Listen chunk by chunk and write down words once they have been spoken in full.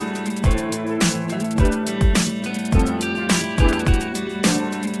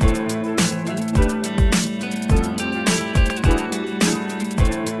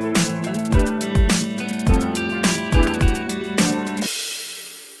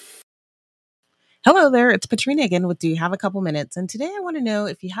Hello there, it's Patrina again with Do You Have a Couple Minutes? And today I want to know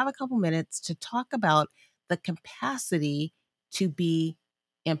if you have a couple minutes to talk about the capacity to be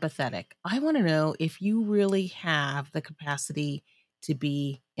empathetic. I want to know if you really have the capacity to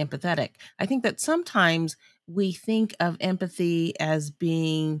be empathetic. I think that sometimes we think of empathy as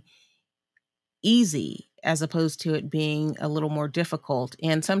being easy as opposed to it being a little more difficult.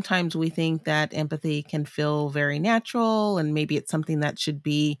 And sometimes we think that empathy can feel very natural and maybe it's something that should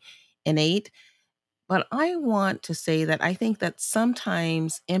be innate. But I want to say that I think that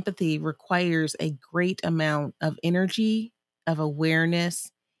sometimes empathy requires a great amount of energy, of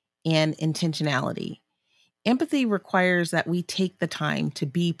awareness, and intentionality. Empathy requires that we take the time to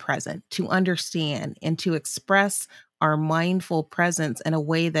be present, to understand, and to express our mindful presence in a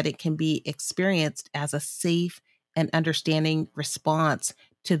way that it can be experienced as a safe and understanding response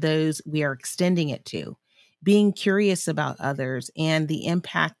to those we are extending it to. Being curious about others and the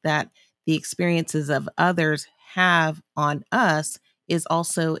impact that the experiences of others have on us is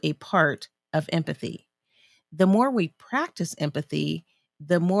also a part of empathy. The more we practice empathy,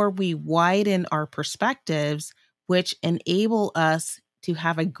 the more we widen our perspectives, which enable us to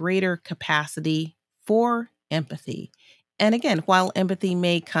have a greater capacity for empathy. And again, while empathy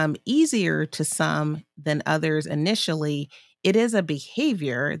may come easier to some than others initially, it is a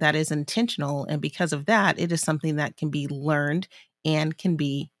behavior that is intentional. And because of that, it is something that can be learned and can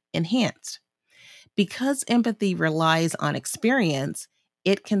be enhanced. Because empathy relies on experience,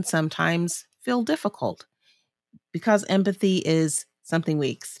 it can sometimes feel difficult because empathy is something we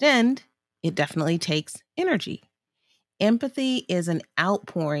extend, it definitely takes energy. Empathy is an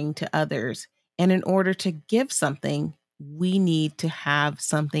outpouring to others. And in order to give something, we need to have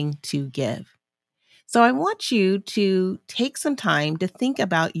something to give. So I want you to take some time to think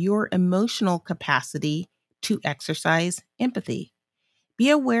about your emotional capacity to exercise empathy. Be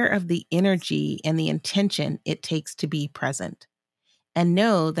aware of the energy and the intention it takes to be present and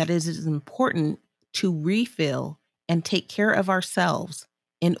know that it is important to refill and take care of ourselves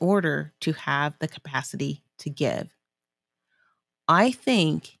in order to have the capacity to give. I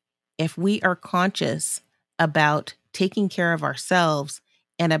think if we are conscious about taking care of ourselves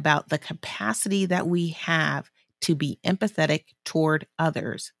and about the capacity that we have to be empathetic toward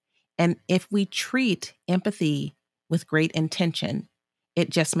others, and if we treat empathy with great intention, it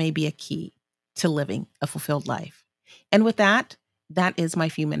just may be a key to living a fulfilled life. And with that, that is my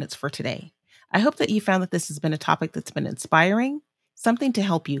few minutes for today. I hope that you found that this has been a topic that's been inspiring, something to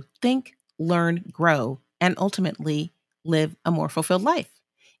help you think, learn, grow, and ultimately live a more fulfilled life.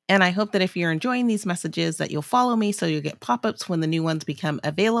 And I hope that if you're enjoying these messages that you'll follow me so you'll get pop-ups when the new ones become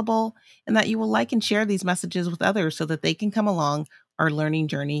available and that you will like and share these messages with others so that they can come along our learning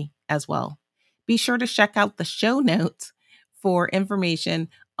journey as well. Be sure to check out the show notes for information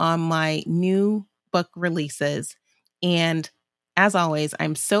on my new book releases. And as always,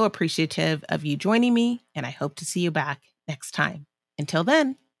 I'm so appreciative of you joining me and I hope to see you back next time. Until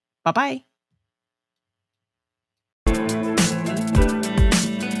then, bye-bye.